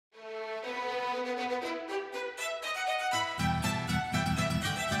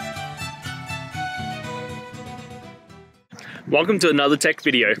Welcome to another tech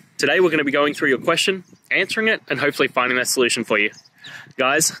video. Today we're going to be going through your question, answering it, and hopefully finding that solution for you.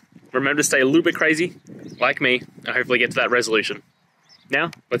 Guys, remember to stay a little bit crazy, like me, and hopefully get to that resolution.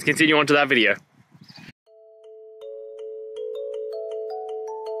 Now, let's continue on to that video.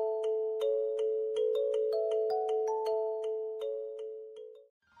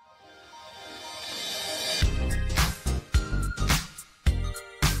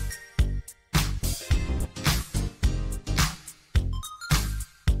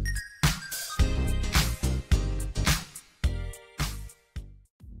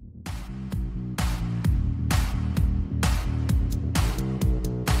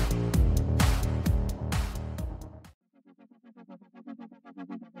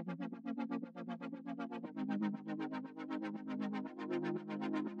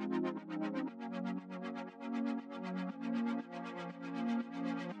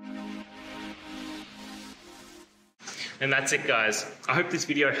 And that's it, guys. I hope this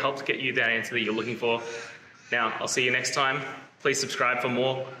video helped get you that answer that you're looking for. Now, I'll see you next time. Please subscribe for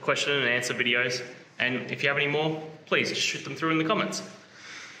more question and answer videos. And if you have any more, please just shoot them through in the comments.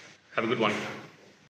 Have a good one.